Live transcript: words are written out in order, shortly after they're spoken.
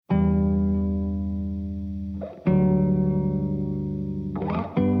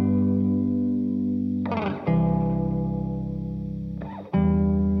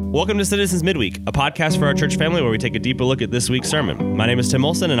Welcome to Citizens Midweek, a podcast for our church family where we take a deeper look at this week's sermon. My name is Tim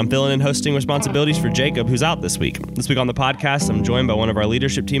Olson, and I'm filling in hosting responsibilities for Jacob, who's out this week. This week on the podcast, I'm joined by one of our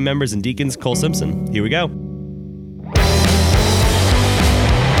leadership team members and deacons, Cole Simpson. Here we go.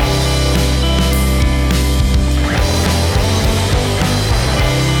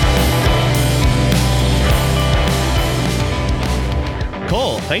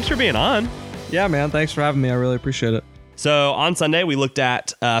 Cole, thanks for being on. Yeah, man. Thanks for having me. I really appreciate it. So on Sunday, we looked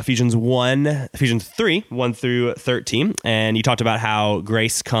at Ephesians 3, 1 through 13, and you talked about how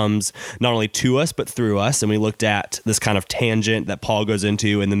grace comes not only to us, but through us. And we looked at this kind of tangent that Paul goes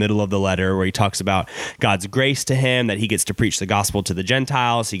into in the middle of the letter where he talks about God's grace to him, that he gets to preach the gospel to the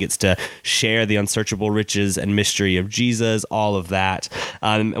Gentiles, he gets to share the unsearchable riches and mystery of Jesus, all of that.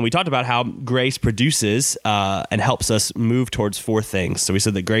 And we talked about how grace produces and helps us move towards four things. So we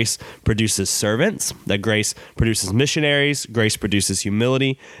said that grace produces servants, that grace produces missionaries, grace produces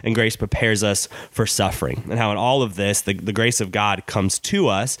humility, and grace prepares us for suffering. And how in all of this, the grace of God comes to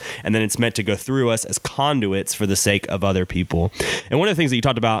us, and then it's meant to go through us as conduits for the sake of other people. And one of the things that you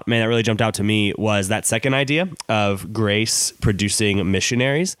talked about, man, that really jumped out to me was that second idea of grace producing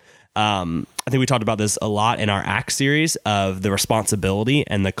missionaries. I think we talked about this a lot in our Acts series of the responsibility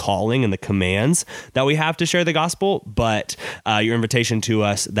and the calling and the commands that we have to share the gospel, but your invitation to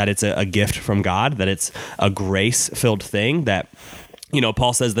us that it's a gift from God, that it's a grace-filled thing, that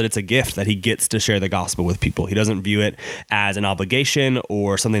Paul says that it's a gift that he gets to share the gospel with people. He doesn't view it as an obligation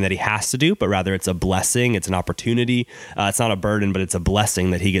or something that he has to do, but rather it's a blessing. It's an opportunity. It's not a burden, but it's a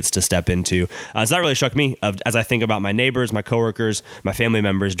blessing that he gets to step into. So that really struck me as I think about my neighbors, my coworkers, my family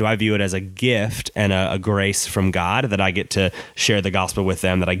members. Do I view it as a gift and a grace from God that I get to share the gospel with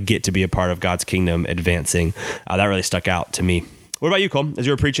them, that I get to be a part of God's kingdom advancing? That really stuck out to me. What about you, Cole? As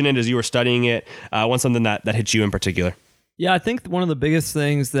you were preaching it, as you were studying it, what's something that hit you in particular? Yeah, I think one of the biggest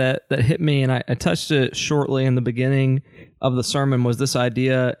things that hit me, and I touched it shortly in the beginning of the sermon, was this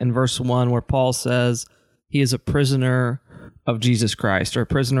idea in verse 1 where Paul says he is a prisoner of Jesus Christ, or a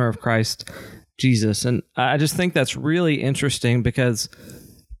prisoner of Christ Jesus. And I just think that's really interesting because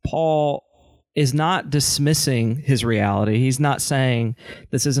Paul is not dismissing his reality. He's not saying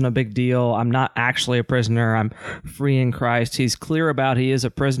this isn't a big deal. I'm not actually a prisoner. I'm free in Christ. He's clear about he is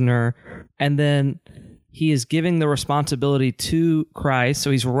a prisoner. And then he is giving the responsibility to Christ.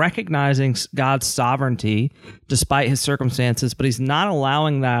 So he's recognizing God's sovereignty despite his circumstances, but he's not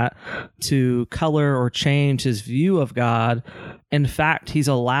allowing that to color or change his view of God. In fact, he's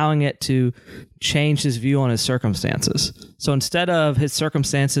allowing it to change his view on his circumstances. So instead of his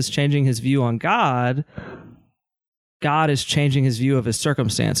circumstances changing his view on God, God is changing his view of his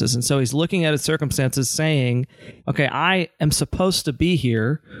circumstances. And so he's looking at his circumstances saying, okay, I am supposed to be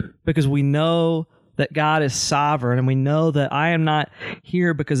here because we know that God is sovereign, and we know that I am not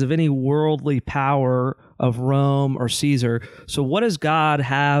here because of any worldly power of Rome or Caesar. So what does God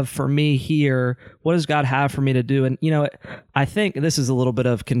have for me here? What does God have for me to do? And, I think this is a little bit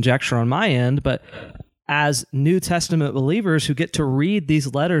of conjecture on my end, but as New Testament believers who get to read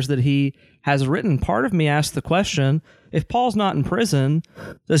these letters that he has written, part of me asks the question, if Paul's not in prison,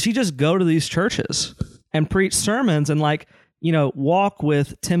 does he just go to these churches and preach sermons and walk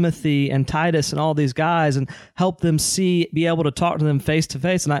with Timothy and Titus and all these guys and help them be able to talk to them face to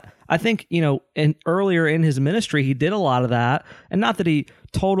face? And I think, earlier in his ministry, he did a lot of that. And not that he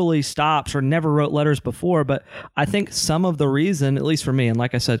totally stops or never wrote letters before, but I think some of the reason, at least for me, and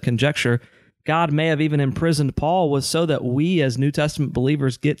like I said, conjecture, God may have even imprisoned Paul was so that we as New Testament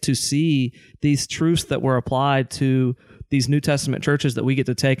believers get to see these truths that were applied to these New Testament churches that we get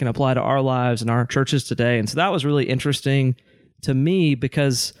to take and apply to our lives and our churches today. And so that was really interesting to me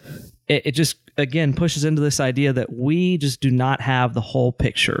because it just, again, pushes into this idea that we just do not have the whole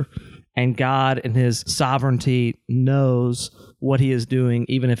picture. And God in his sovereignty knows what he is doing,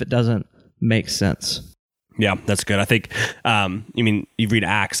 even if it doesn't make sense. Yeah, that's good. I think, you read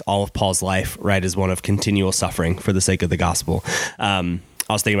Acts, all of Paul's life, right, is one of continual suffering for the sake of the gospel.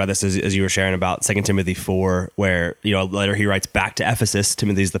 I was thinking about this as you were sharing about 2 Timothy 4, where, a letter he writes back to Ephesus.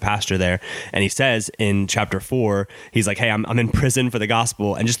 Timothy's the pastor there. And he says in chapter 4, he's like, hey, I'm in prison for the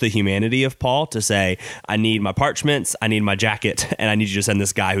gospel. And just the humanity of Paul to say, I need my parchments, I need my jacket, and I need you to send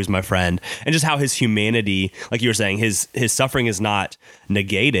this guy who's my friend. And just how his humanity, like you were saying, his suffering is not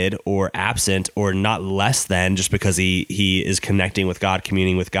negated or absent or not less than just because he is connecting with God,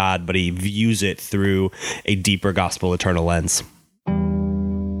 communing with God, but he views it through a deeper gospel eternal lens.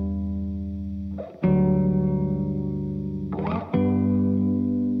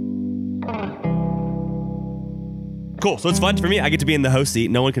 Cool. So it's fun for me. I get to be in the host seat.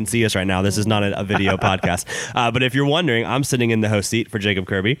 No one can see us right now. This is not a video podcast. But if you're wondering, I'm sitting in the host seat for Jacob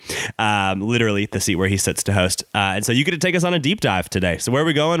Kirby, literally the seat where he sits to host. And so you get to take us on a deep dive today. So where are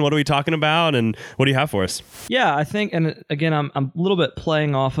we going? What are we talking about? And what do you have for us? Yeah, I think, and again, I'm a little bit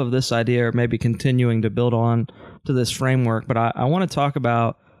playing off of this idea, or maybe continuing to build on to this framework, but I want to talk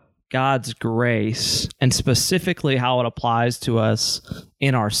about God's grace and specifically how it applies to us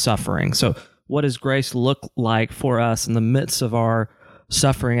in our suffering. So what does grace look like for us in the midst of our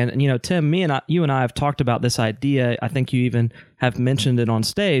suffering? And you know, Tim, you and I have talked about this idea. I think you even have mentioned it on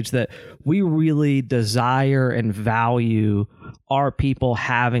stage, that we really desire and value our people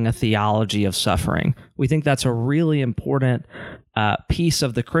having a theology of suffering. We think that's a really important piece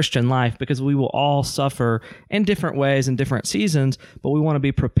of the Christian life, because we will all suffer in different ways in different seasons, but we want to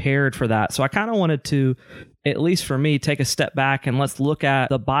be prepared for that. So I kind of wanted to, at least for me, take a step back and let's look at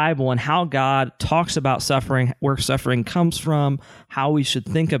the Bible and how God talks about suffering, where suffering comes from, how we should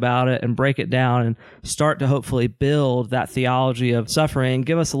think about it and break it down and start to hopefully build that theology of suffering,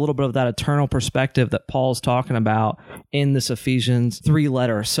 give us a little bit of that eternal perspective that Paul's talking about in this Ephesians 3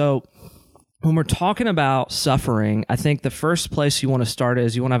 letter. So when we're talking about suffering, I think the first place you want to start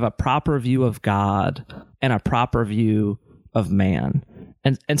is you want to have a proper view of God and a proper view of man.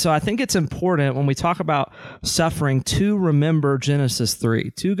 And so I think it's important when we talk about suffering to remember Genesis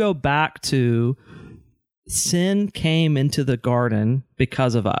 3, to go back to sin came into the garden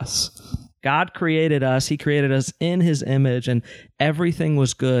because of us. God created us. He created us in his image, and everything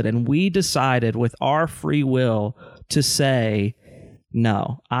was good. And we decided with our free will to say,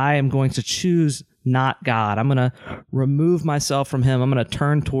 no, I am going to choose not God. I'm going to remove myself from him. I'm going to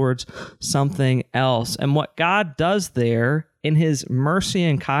turn towards something else. And what God does there in his mercy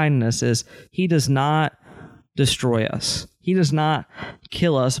and kindness is he does not destroy us. He does not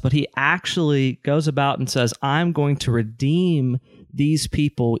kill us, but he actually goes about and says, I'm going to redeem these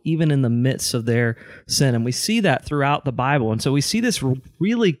people even in the midst of their sin. And we see that throughout the Bible. And so we see this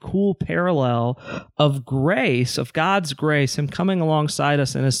really cool parallel of grace, of God's grace, him coming alongside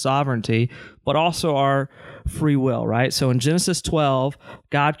us in his sovereignty, but also our free will, right? So in Genesis 12,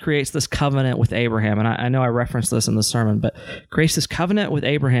 God creates this covenant with Abraham. And I know I referenced this in the sermon, but creates this covenant with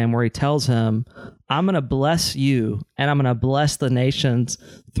Abraham where he tells him, I'm going to bless you and I'm going to bless the nations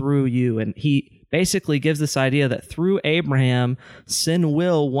through you. And he basically gives this idea that through Abraham, sin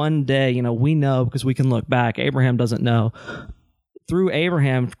will one day, we know because we can look back. Abraham doesn't know. Through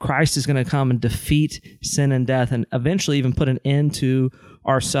Abraham, Christ is going to come and defeat sin and death and eventually even put an end to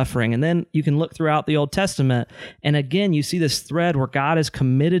our suffering. And then you can look throughout the Old Testament, and again, you see this thread where God is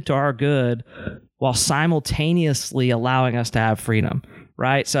committed to our good while simultaneously allowing us to have freedom.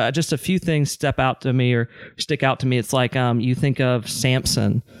 Right? So just a few things stick out to me. It's like you think of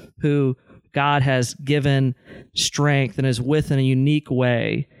Samson, who God has given strength and is with in a unique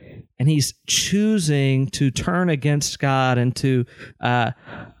way. And he's choosing to turn against God and to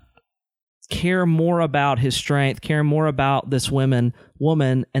care more about his strength, care more about this woman.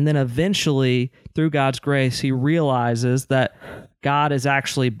 And then eventually, through God's grace, he realizes that God is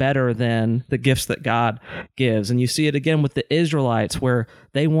actually better than the gifts that God gives. And you see it again with the Israelites, where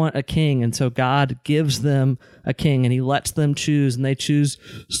they want a king. And so God gives them a king and he lets them choose, and they choose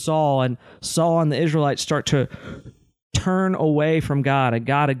Saul. And Saul and the Israelites start to turn away from God, and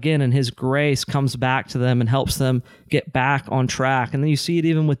God again in his grace comes back to them and helps them get back on track. And then you see it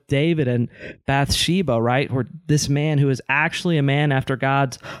even with David and Bathsheba, right? Where this man who is actually a man after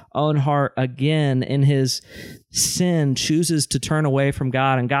God's own heart, again in his sin chooses to turn away from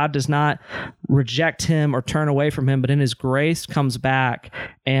God, and God does not reject him or turn away from him, but in his grace comes back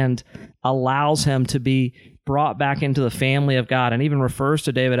and allows him to be brought back into the family of God, and even refers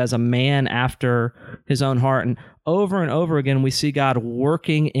to David as a man after his own heart. And over again, we see God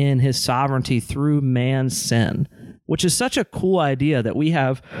working in his sovereignty through man's sin, which is such a cool idea that we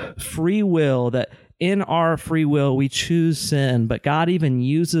have free will, that in our free will, we choose sin, but God even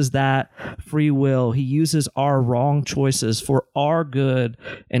uses that free will. He uses our wrong choices for our good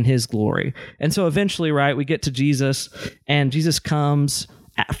and his glory. And so eventually, right, we get to Jesus, and Jesus comes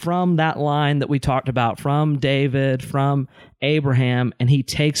from that line that we talked about, from David, from Abraham, and he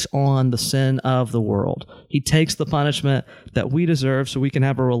takes on the sin of the world. He takes the punishment that we deserve so we can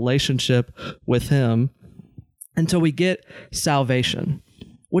have a relationship with him until we get salvation,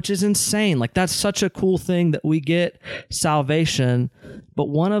 which is insane. Like, that's such a cool thing that we get salvation. But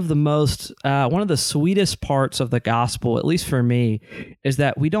one of the sweetest parts of the gospel, at least for me, is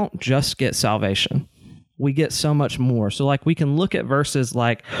that we don't just get salvation. we get so much more. So like we can look at verses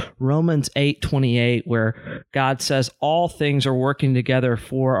like Romans 8:28, where God says all things are working together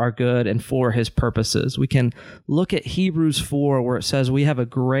for our good and for his purposes. We can look at Hebrews 4, where it says we have a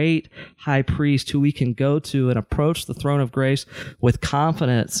great high priest who we can go to and approach the throne of grace with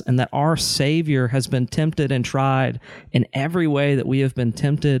confidence, and that our Savior has been tempted and tried in every way that we have been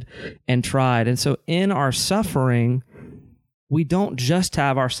tempted and tried. And so in our suffering, we don't just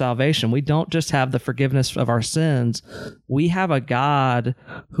have our salvation. We don't just have the forgiveness of our sins. We have a God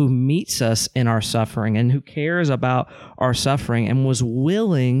who meets us in our suffering and who cares about our suffering and was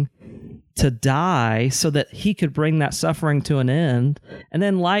willing to die so that he could bring that suffering to an end. And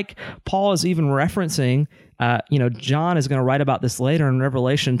then like Paul is even referencing, John is going to write about this later in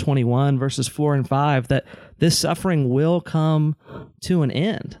Revelation 21, verses 4 and 5, that this suffering will come to an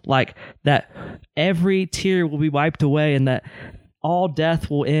end, like that every tear will be wiped away and that all death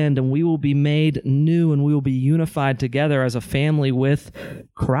will end and we will be made new and we will be unified together as a family with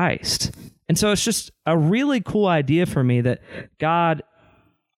Christ. And so it's just a really cool idea for me that God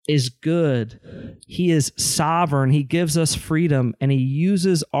is good. He is sovereign. He gives us freedom, and he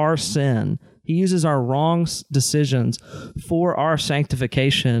uses our sin. He uses our wrong decisions for our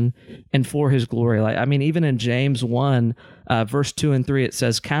sanctification and for his glory. Even in James 1, verse 2 and 3, it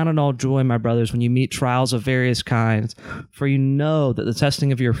says, "Count it all joy, my brothers, when you meet trials of various kinds, for you know that the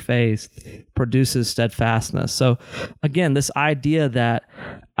testing of your faith produces steadfastness." So again, this idea that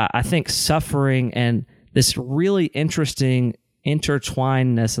I think suffering and this really interesting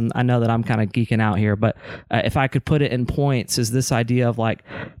intertwinedness, and I know that I'm kind of geeking out here, but if I could put it in points, is this idea of like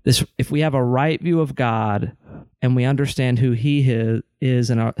this: if we have a right view of God and we understand who he is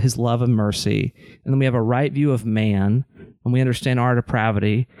and his love and mercy, and then we have a right view of man and we understand our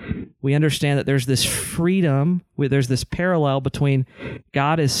depravity, we understand that there's this freedom, there's this parallel between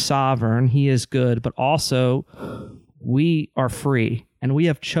God is sovereign, he is good, but also we are free. And we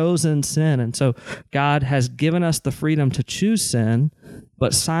have chosen sin. And so God has given us the freedom to choose sin,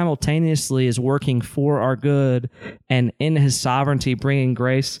 but simultaneously is working for our good and in his sovereignty bringing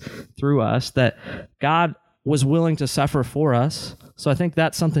grace through us, that God was willing to suffer for us. So I think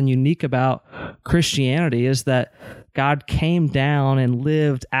that's something unique about Christianity, is that God came down and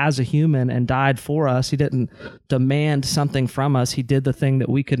lived as a human and died for us. He didn't demand something from us. He did the thing that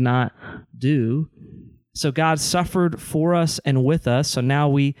we could not do. So God suffered for us and with us. So now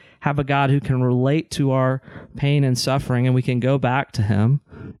we have a God who can relate to our pain and suffering, and we can go back to him.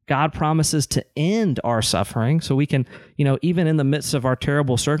 God promises to end our suffering. So we can, even in the midst of our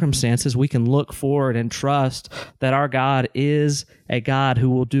terrible circumstances, we can look forward and trust that our God is a God who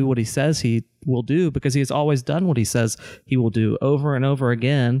will do what he says he will do, because he has always done what he says he will do over and over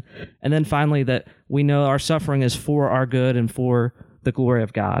again. And then finally, that we know our suffering is for our good and for the glory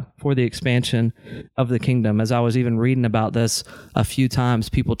of God, for the expansion of the kingdom. As I was even reading about this a few times,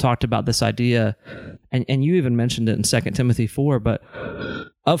 people talked about this idea, and you even mentioned it in 2 Timothy 4, but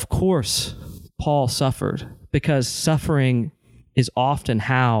of course, Paul suffered, because suffering is often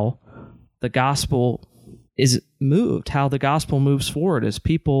how the gospel is moved, how the gospel moves forward, as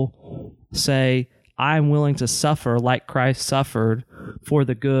people say, I'm willing to suffer like Christ suffered for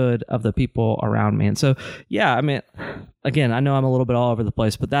the good of the people around me. And so, again, I know I'm a little bit all over the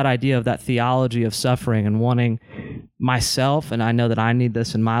place, but that idea of that theology of suffering and wanting myself, and I know that I need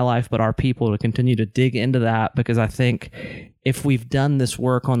this in my life, but our people to continue to dig into that, because I think if we've done this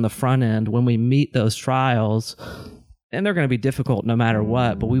work on the front end, when we meet those trials, and they're going to be difficult no matter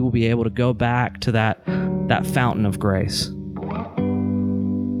what, but we will be able to go back to that fountain of grace.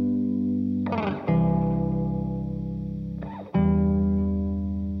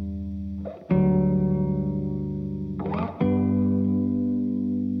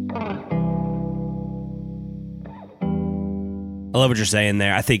 I love what you're saying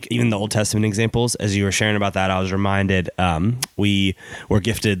there. I think even the Old Testament examples, as you were sharing about that, I was reminded we were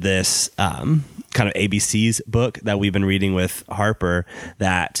gifted this kind of ABCs book that we've been reading with Harper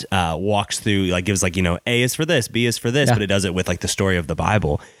that walks through, gives A is for this, B is for this, but it does it with the story of the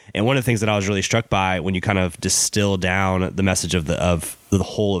Bible. And one of the things that I was really struck by when you kind of distill down the message of the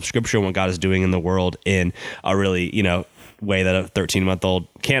whole of Scripture and what God is doing in the world in a really, way that a 13-month-old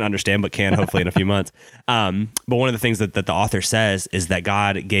can't understand, but can hopefully in a few months. But one of the things that the author says is that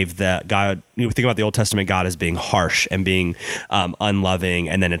God gave think about the Old Testament God as being harsh and being unloving.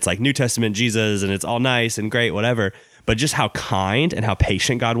 And then it's New Testament Jesus, and it's all nice and great, whatever. but just how kind and how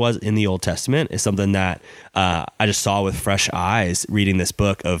patient God was in the Old Testament is something that I just saw with fresh eyes reading this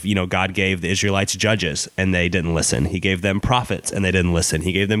book of, God gave the Israelites judges and they didn't listen. He gave them prophets and they didn't listen.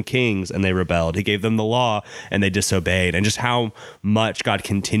 He gave them kings and they rebelled. He gave them the law and they disobeyed. And just how much God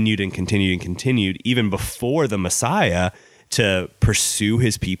continued and continued and continued even before the Messiah to pursue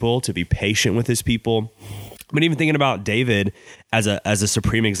his people, to be patient with his people. But even thinking about David as a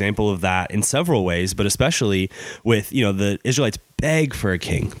supreme example of that in several ways, but especially with, the Israelites beg for a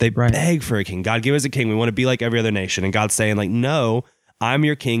king. They beg for a king. God, give us a king. We want to be like every other nation. And God's saying, like, no, I'm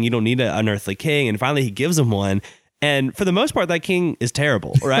your king. You don't need an unearthly king. And finally he gives them one. And for the most part, that king is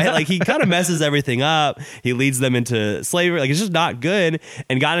terrible, right? Like he kind of messes everything up. He leads them into slavery. Like it's just not good.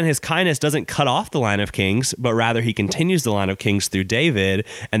 And God in his kindness doesn't cut off the line of kings, but rather he continues the line of kings through David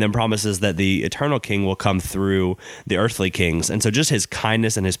and then promises that the eternal king will come through the earthly kings. And so just his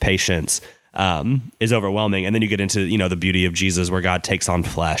kindness and his patience is overwhelming. And then you get into, the beauty of Jesus where God takes on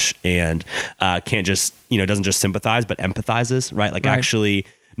flesh and can't just, doesn't just sympathize, but empathizes, right? Like actually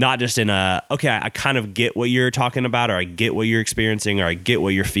not just in I kind of get what you're talking about, or I get what you're experiencing, or I get what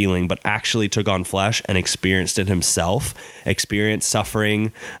you're feeling, but actually took on flesh and experienced it himself, experienced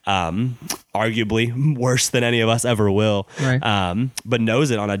suffering, arguably worse than any of us ever will, but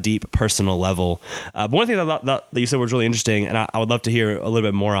knows it on a deep personal level. But one thing that you said was really interesting, and I would love to hear a little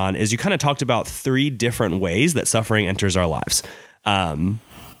bit more on, is you kind of talked about 3 different ways that suffering enters our lives.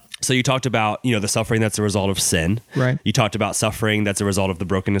 So you talked about, the suffering that's a result of sin. Right. You talked about suffering that's a result of the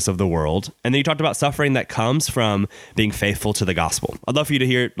brokenness of the world. And then you talked about suffering that comes from being faithful to the gospel. I'd love for you to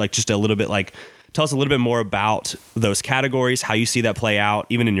hear just a little bit, tell us a little bit more about those categories, how you see that play out,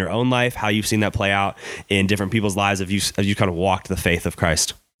 even in your own life, how you've seen that play out in different people's lives as you kind of walked the faith of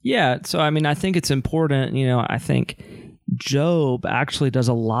Christ. Yeah. So, I think it's important, I think Job actually does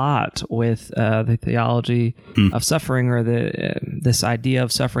a lot with the theology of suffering, or this idea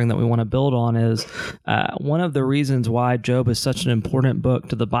of suffering that we want to build on. Is one of the reasons why Job is such an important book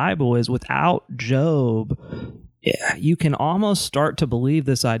to the Bible is without Job, you can almost start to believe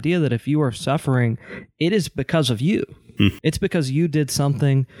this idea that if you are suffering, it is because of you. It's because you did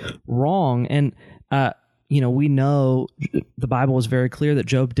something wrong. And we know the Bible is very clear that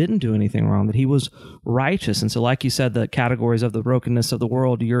Job didn't do anything wrong, that he was righteous. And so, like you said, the categories of the brokenness of the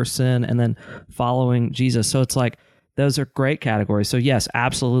world, your sin, and then following Jesus. So it's like, those are great categories. So yes,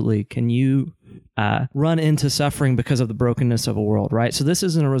 absolutely. Can you run into suffering because of the brokenness of a world, right? So this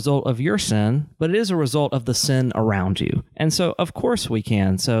isn't a result of your sin, but it is a result of the sin around you. And so, of course we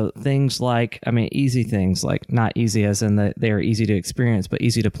can. So things like, easy things, like not easy as in that they are easy to experience, but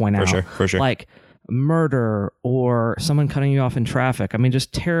easy to point out. For sure. Like murder or someone cutting you off in traffic.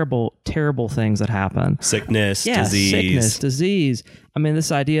 Just terrible, terrible things that happen. Sickness, disease.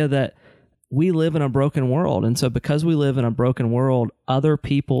 This idea that we live in a broken world. And so because we live in a broken world, other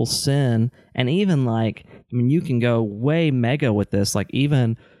people sin. And even you can go way mega with this, like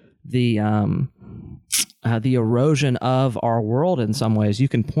even the erosion of our world in some ways. You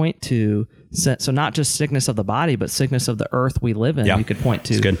can point to, so not just sickness of the body, but sickness of the earth we live in. You could point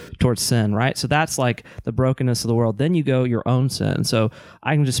to towards sin, right? So that's like the brokenness of the world. Then you go your own sin. So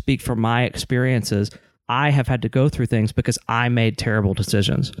I can just speak from my experiences. I have had to go through things because I made terrible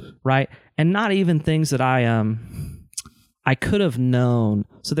decisions, right? And not even things that I could have known.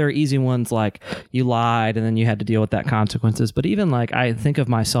 So there are easy ones like you lied and then you had to deal with that consequences. But even I think of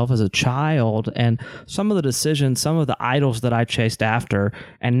myself as a child and some of the decisions, some of the idols that I chased after,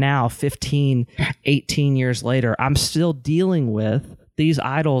 and now 15, 18 years later, I'm still dealing with these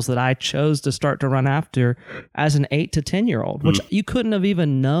idols that I chose to start to run after as an 8 to 10-year-old, which you couldn't have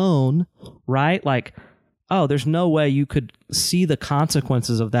even known, right? There's no way you could see the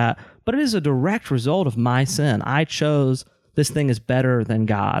consequences of that, but it is a direct result of my sin. I chose this thing is better than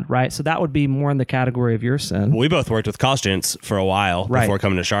God, right? So that would be more in the category of your sin. We both worked with college students for a while before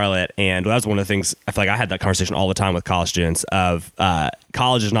coming to Charlotte, and that was one of the things, I feel like I had that conversation all the time with college students of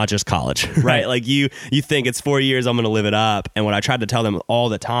college is not just college, right? Like you think it's 4 years, I'm going to live it up. And what I tried to tell them all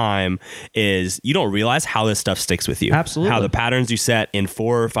the time is you don't realize how this stuff sticks with you. Absolutely. How the patterns you set in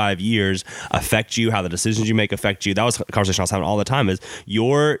 4 or 5 years affect you, how the decisions you make affect you. That was a conversation I was having all the time is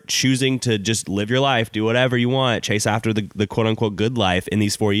you're choosing to just live your life, do whatever you want, chase after the quote unquote good life in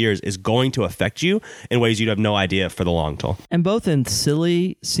these 4 years is going to affect you in ways you'd have no idea for the long haul. And both in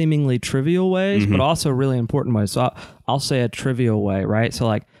silly, seemingly trivial ways, but also really important ways. So I'll say a trivial way, right?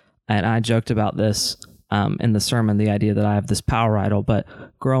 So and I joked about this in the sermon, the idea that I have this power idol, but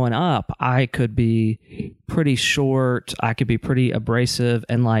growing up, I could be pretty short, I could be pretty abrasive,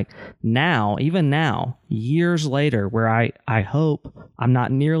 and even now, years later, where I hope I'm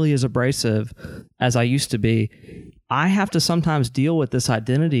not nearly as abrasive as I used to be, I have to sometimes deal with this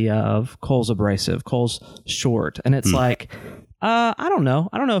identity of Cole's abrasive, Cole's short. And it's like, I don't know.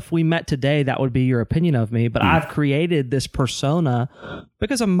 I don't know if we met today, that would be your opinion of me, but I've created this persona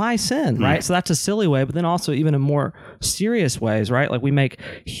because of my sin, right? So that's a silly way, but then also even in more serious ways, right? Like we make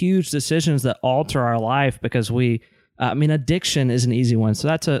huge decisions that alter our life because addiction is an easy one. So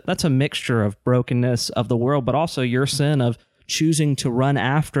that's a mixture of brokenness of the world, but also your sin of choosing to run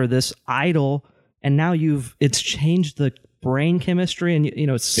after this idol. And now it's changed the brain chemistry, and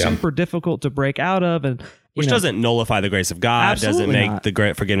it's super difficult to break out of, and which doesn't nullify the grace of God, doesn't make not. the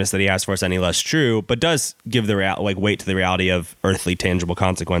great forgiveness that He has for us any less true, but does give the weight to the reality of earthly tangible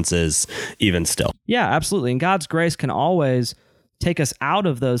consequences, even still. Yeah, absolutely. And God's grace can always take us out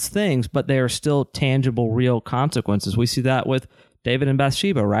of those things, but they are still tangible, real consequences. We see that with David and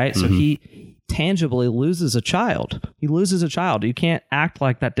Bathsheba, right? So he tangibly loses a child. He loses a child. You can't act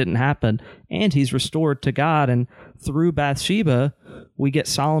like that didn't happen. And he's restored to God. And through Bathsheba, we get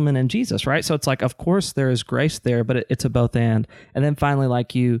Solomon and Jesus, right? So it's like, of course, there is grace there, but it's a both and. And then finally,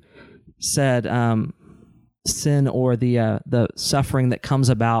 like you said, sin or the suffering that comes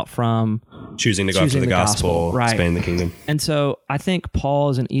about from choosing to go after the gospel, right? Expanding the kingdom. And so I think Paul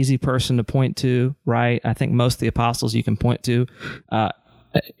is an easy person to point to, right? I think most of the apostles you can point to.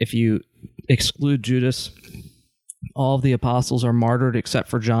 If you exclude Judas, all of the apostles are martyred except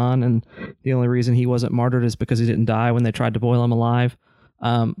for John, and the only reason he wasn't martyred is because he didn't die when they tried to boil him alive.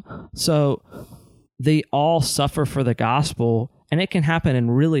 So they all suffer for the gospel, and it can happen in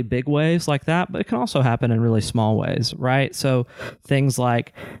really big ways like that, but it can also happen in really small ways, right? So things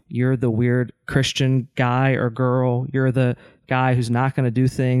like you're the weird Christian guy or girl, you're the guy who's not going to do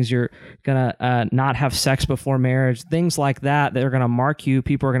things, you're going to not have sex before marriage, things like that are going to mark you.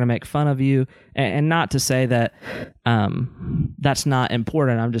 People are going to make fun of you. And not to say that that's not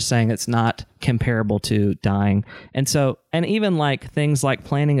important. I'm just saying it's not comparable to dying. And even like things like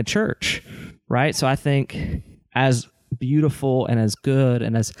planning a church, right? So I think as beautiful and as good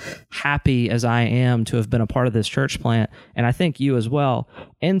and as happy as I am to have been a part of this church plant, and I think you as well,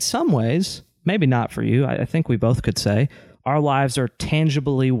 in some ways, maybe not for you, I think we both could say, our lives are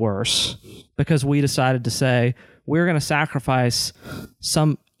tangibly worse because we decided to say we're going to sacrifice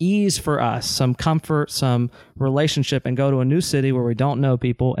some ease for us, some comfort, some relationship, and go to a new city where we don't know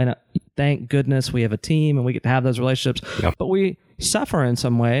people. And thank goodness we have a team and we get to have those relationships. Yep. But we suffer in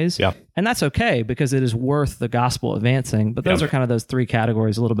some ways, and that's okay because it is worth the gospel advancing. But those are kind of those three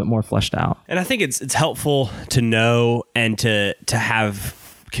categories a little bit more fleshed out. And I think it's helpful to know and to have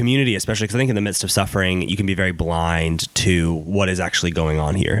community, especially because I think in the midst of suffering, you can be very blind to what is actually going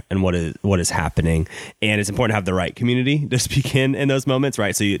on here and what is happening. And it's important to have the right community to speak in those moments,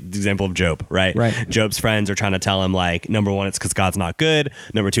 right? So the example of Job, right? Job's friends are trying to tell him, like, number one, it's because God's not good.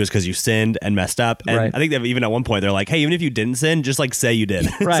 Number two, is because you sinned and messed up. And I think that even at one point, they're like, hey, even if you didn't sin, just like say you did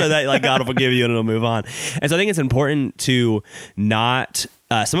so that like God will forgive you and it'll move on. And so I think it's important to not...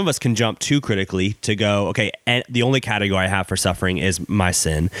 some of us can jump too critically to go, okay, and the only category I have for suffering is my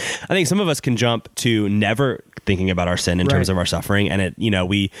sin. I think some of us can jump to never thinking about our sin in terms of our suffering. And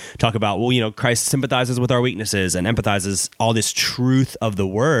we talk about, Christ sympathizes with our weaknesses and empathizes all this truth of the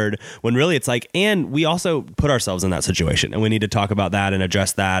word, when really it's like, and we also put ourselves in that situation and we need to talk about that and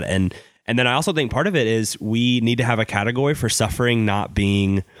address that. And then I also think part of it is we need to have a category for suffering not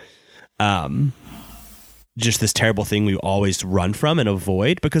being, just this terrible thing we always run from and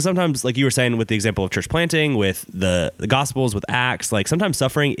avoid, because sometimes, like you were saying with the example of church planting, with the Gospels, with Acts, like sometimes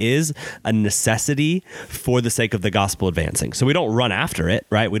suffering is a necessity for the sake of the gospel advancing. So we don't run after it,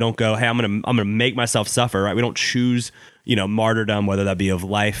 right? We don't go, hey, I'm gonna make myself suffer, right? We don't choose martyrdom, whether that be of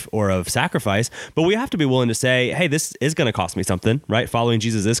life or of sacrifice, but we have to be willing to say, hey, this is going to cost me something, right? Following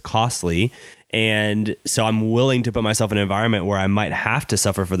Jesus is costly. And so I'm willing to put myself in an environment where I might have to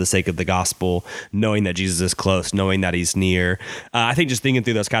suffer for the sake of the gospel, knowing that Jesus is close, knowing that he's near. I think just thinking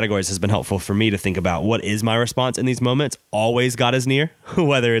through those categories has been helpful for me to think about what is my response in these moments. Always God is near,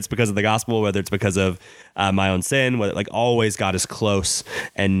 whether it's because of the gospel, whether it's because of my own sin, always God is close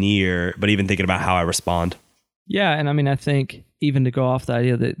and near, but even thinking about how I respond. Yeah, and I mean, I think even to go off the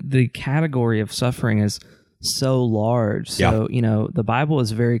idea that the category of suffering is so large. So, the Bible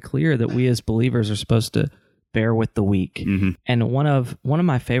is very clear that we as believers are supposed to bear with the weak. Mm-hmm. And one of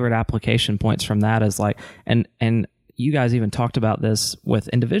my favorite application points from that is like, and you guys even talked about this with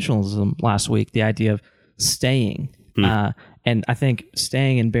individualism last week, the idea of staying. And I think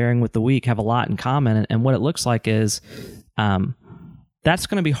staying and bearing with the weak have a lot in common. And what it looks like is that's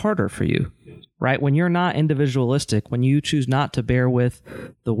going to be harder for you, right? When you're not individualistic, when you choose not to bear with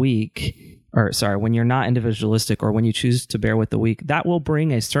the weak, when you're not individualistic, or when you choose to bear with the weak, that will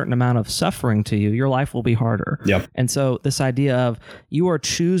bring a certain amount of suffering to you. Your life will be harder. Yep. And so this idea of you are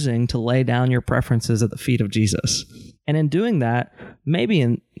choosing to lay down your preferences at the feet of Jesus. And in doing that, maybe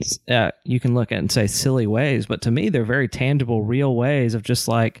you can look at it and say silly ways, but to me, they're very tangible, real ways of just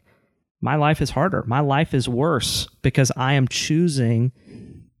like, my life is harder. My life is worse because I am choosing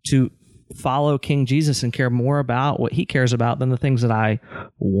to follow King Jesus and care more about what he cares about than the things that I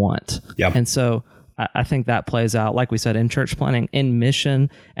want. Yep. And so I think that plays out, like we said, in church planting, in mission.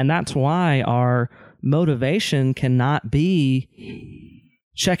 And that's why our motivation cannot be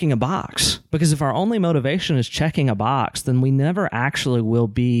checking a box. Because if our only motivation is checking a box, then we never actually will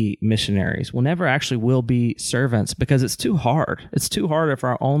be missionaries. We'll never actually will be servants, because it's too hard. It's too hard if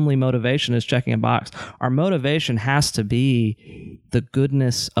our only motivation is checking a box. Our motivation has to be the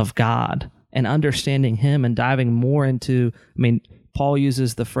goodness of God and understanding him and diving more into, Paul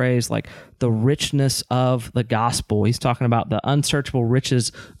uses the phrase like the richness of the gospel. He's talking about the unsearchable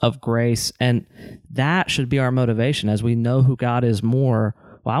riches of grace. And that should be our motivation as we know who God is more.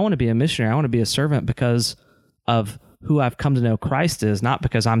 Well, I want to be a missionary. I want to be a servant because of who I've come to know Christ is, not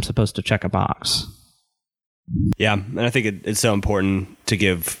because I'm supposed to check a box. Yeah, and I think it's so important to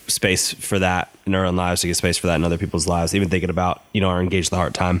give space for that in our own lives, to give space for that in other people's lives. Even thinking about, our Engage the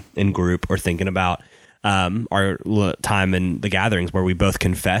Heart time in group, or thinking about our time in the gatherings where we both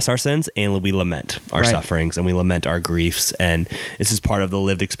confess our sins and we lament our sufferings and we lament our griefs. And this is part of the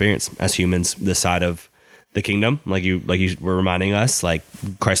lived experience as humans, this side of the kingdom. Like you were reminding us, like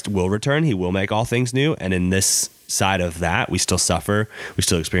Christ will return. He will make all things new. And in this side of that, we still suffer. We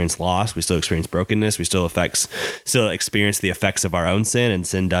still experience loss. We still experience brokenness. We still experience the effects of our own sin and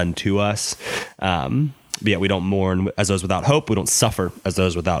sin done to us. But yet we don't mourn as those without hope. We don't suffer as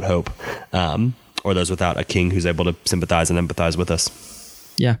those without hope. Or those without a king who's able to sympathize and empathize with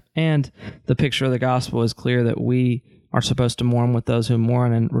us. Yeah. And the picture of the gospel is clear that we are supposed to mourn with those who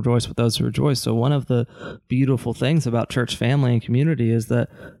mourn and rejoice with those who rejoice. So one of the beautiful things about church family and community is that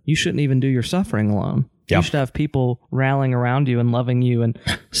you shouldn't even do your suffering alone. Yep. You should have people rallying around you and loving you and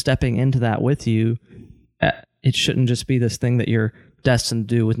stepping into that with you. It shouldn't just be this thing that you're destined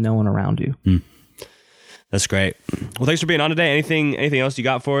to do with no one around you. That's great. Well, thanks for being on today. Anything else you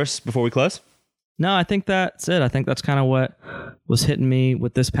got for us before we close? No, I think that's it. I think that's kind of what was hitting me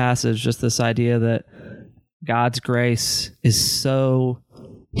with this passage, just this idea that God's grace is so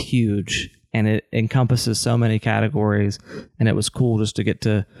huge and it encompasses so many categories. And it was cool just to get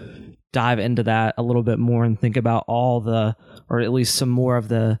to dive into that a little bit more and think about or at least some more of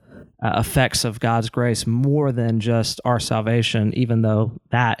the effects of God's grace, more than just our salvation, even though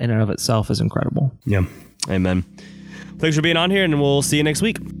that in and of itself is incredible. Yeah. Amen. Thanks for being on here, and we'll see you next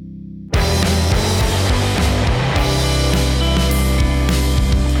week.